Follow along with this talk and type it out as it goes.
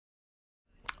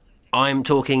I'm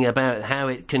talking about how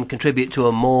it can contribute to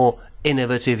a more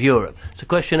innovative Europe. It's a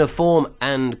question of form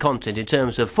and content. In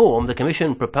terms of form, the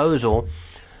Commission proposal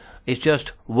is just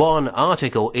one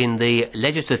article in the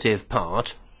legislative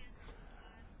part,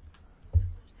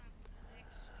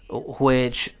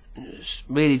 which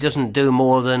really doesn't do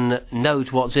more than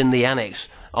note what's in the annex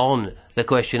on the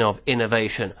question of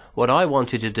innovation. What I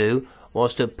wanted to do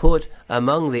was to put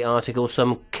among the articles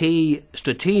some key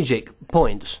strategic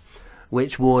points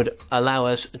which would allow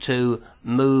us to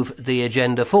move the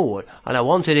agenda forward. And I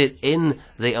wanted it in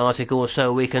the article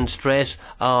so we can stress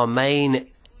our main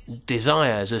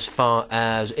desires as far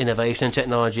as innovation and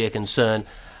technology are concerned,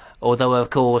 although of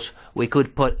course we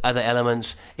could put other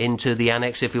elements into the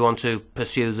annex if we want to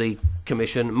pursue the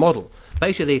Commission model.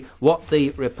 Basically what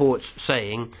the report's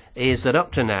saying is that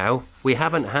up to now we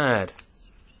haven't had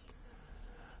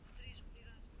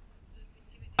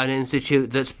an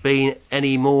institute that's been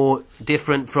any more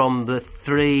different from the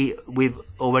three we've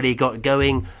already got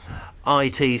going: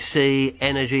 ITC,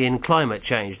 energy and climate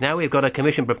change. Now we've got a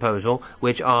Commission proposal,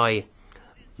 which I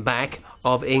back,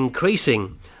 of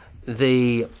increasing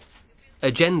the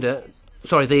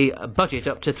the budget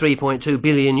up to 3.2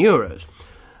 billion euros.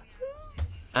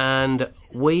 And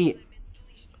we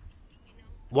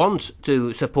want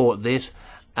to support this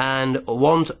and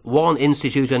want one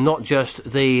institute and not just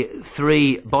the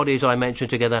three bodies I mentioned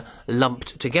together,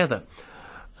 lumped together.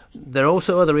 There are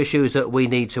also other issues that we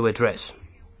need to address.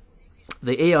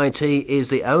 The EIT is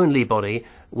the only body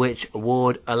which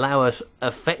would allow us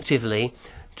effectively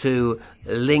to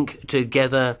link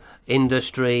together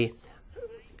industry,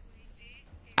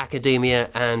 academia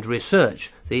and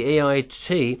research. The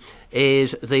EIT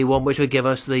is the one which would give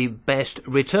us the best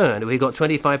return. We've got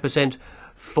 25%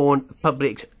 for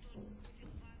public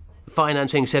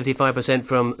financing, 75%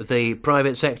 from the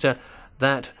private sector.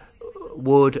 That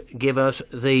would give us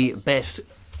the best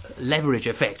leverage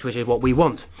effect, which is what we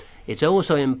want. It's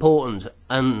also important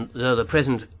under the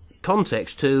present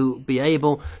context to be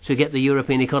able to get the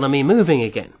European economy moving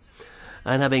again.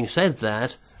 And having said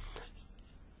that,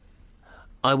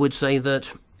 I would say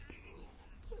that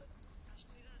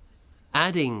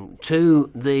adding to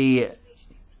the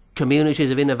communities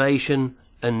of innovation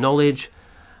and knowledge,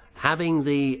 having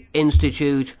the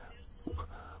institute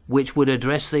which would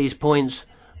address these points,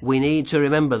 we need to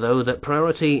remember though that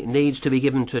priority needs to be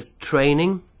given to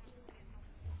training.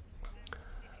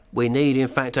 We need in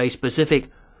fact a specific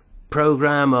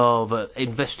programme of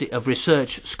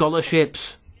research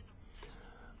scholarships,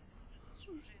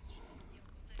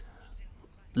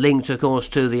 linked of course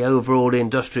to the overall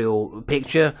industrial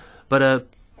picture, but a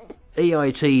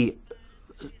EIT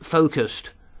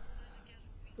focused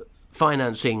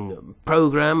financing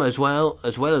programme as well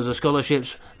as the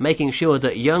scholarships, making sure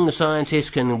that young scientists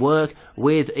can work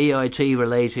with EIT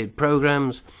related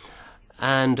programmes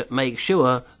and make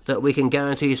sure that we can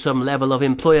guarantee some level of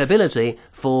employability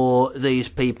for these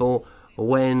people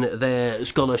when their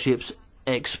scholarships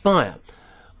expire.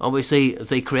 Obviously,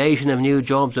 the creation of new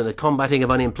jobs and the combating of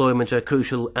unemployment are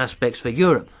crucial aspects for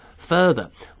Europe.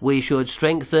 Further, we should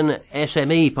strengthen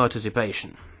SME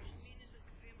participation.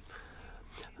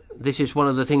 This is one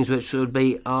of the things which should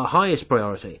be our highest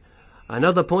priority.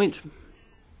 Another point,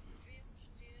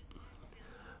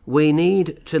 we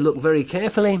need to look very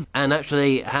carefully and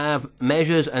actually have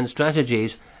measures and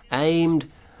strategies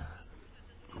aimed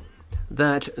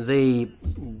that the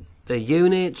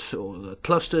units or the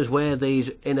clusters where these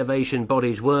innovation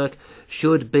bodies work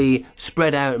should be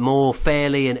spread out more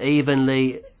fairly and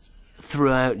evenly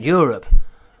throughout Europe.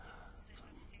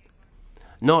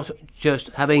 Not just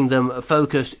having them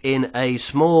focused in a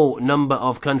small number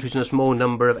of countries and a small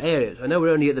number of areas. I know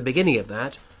we're only at the beginning of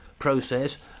that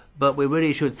process, but we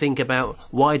really should think about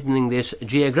widening this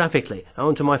geographically.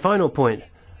 On to my final point,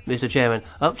 Mr. Chairman.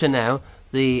 Up to now,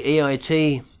 the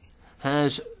EIT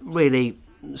has really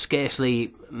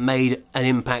scarcely made an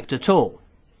impact at all.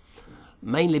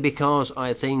 Mainly because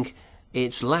I think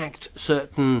it's lacked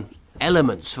certain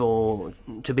elements to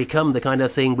become the kind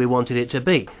of thing we wanted it to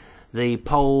be. The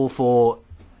pole for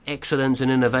excellence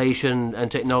and innovation and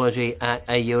technology at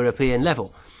a European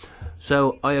level.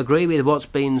 So I agree with what's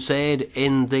been said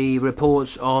in the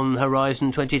reports on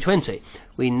Horizon 2020.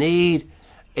 We need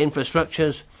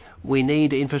infrastructures. We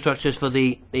need infrastructures for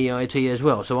the EIT as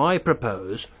well. So I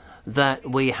propose that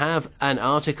we have an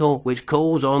article which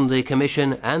calls on the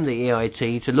Commission and the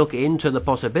EIT to look into the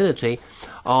possibility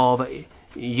of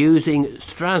using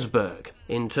Strasbourg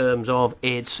in terms of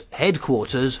its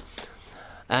headquarters.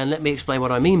 And let me explain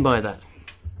what I mean by that.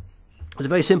 There's a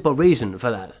very simple reason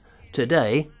for that.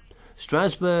 Today,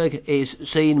 Strasbourg is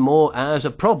seen more as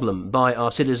a problem by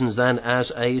our citizens than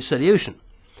as a solution.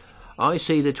 I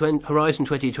see the Horizon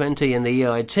 2020 and the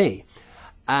EIT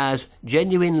as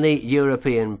genuinely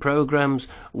European programmes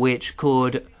which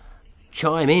could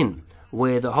chime in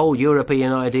with the whole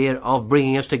European idea of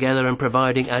bringing us together and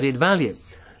providing added value.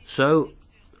 So,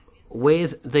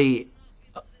 with the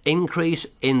increase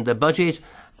in the budget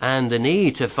and the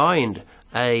need to find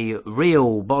a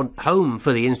real home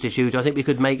for the Institute, I think we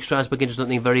could make Strasbourg into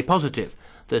something very positive.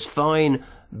 There's fine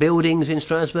buildings in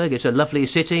Strasbourg, it's a lovely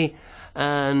city,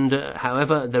 and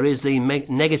however, there is the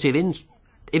negative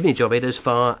image of it as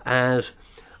far as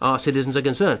our citizens are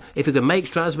concerned. If we could make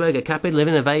Strasbourg a capital of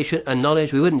innovation and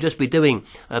knowledge, we wouldn't just be doing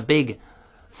a big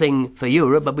thing for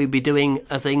Europe, but we'd be doing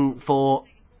a thing for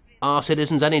our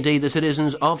citizens and indeed the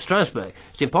citizens of Strasbourg.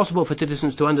 It's impossible for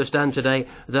citizens to understand today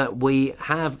that we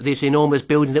have this enormous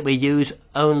building that we use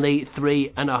only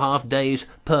 3.5 days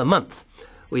per month.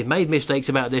 We've made mistakes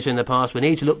about this in the past. We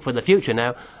need to look for the future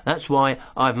now. That's why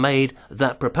I've made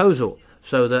that proposal,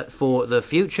 so that for the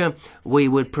future we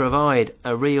would provide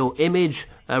a real image,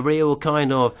 a real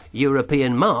kind of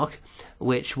European mark,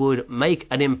 which would make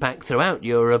an impact throughout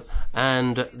Europe,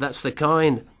 and that's the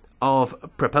kind of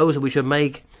proposal we should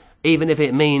make, even if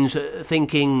it means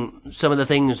thinking some of the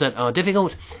things that are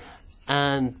difficult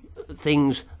and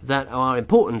things that are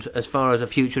important as far as a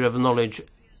future of knowledge,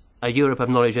 a Europe of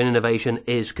knowledge and innovation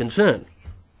is concerned.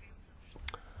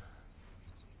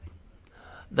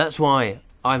 That's why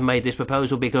I've made this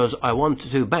proposal, because I want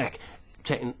to back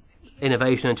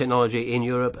innovation and technology in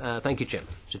Europe. Thank you, Chair.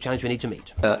 It's a challenge we need to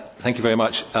meet. Thank you very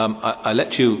much. I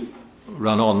let you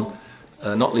run on,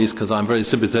 not least because I'm very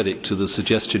sympathetic to the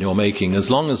suggestion you're making,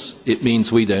 as long as it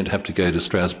means we don't have to go to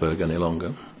Strasbourg any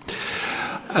longer.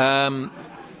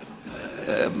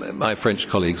 My French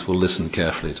colleagues will listen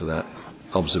carefully to that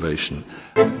observation.